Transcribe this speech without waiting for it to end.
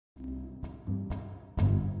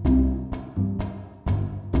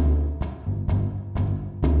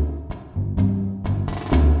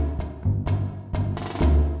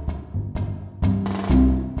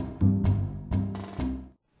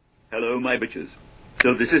Hello my bitches.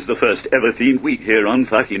 So this is the first ever themed week here on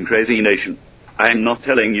fucking Crazy Nation. I'm not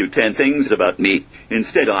telling you 10 things about me.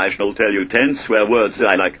 Instead I shall tell you 10 swear words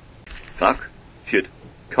I like. Fuck, shit,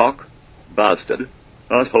 cock, bastard,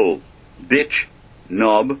 asshole, bitch,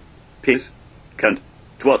 knob, piss, cunt,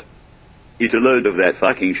 twat. Eat a load of that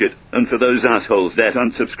fucking shit, and for those assholes that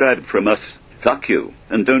unsubscribed from us, fuck you,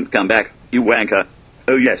 and don't come back, you wanker.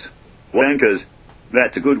 Oh yes, wankers.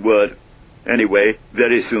 That's a good word. Anyway,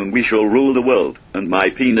 very soon we shall rule the world, and my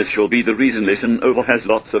penis shall be the reason Listen Over has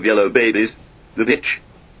lots of yellow babies. The bitch.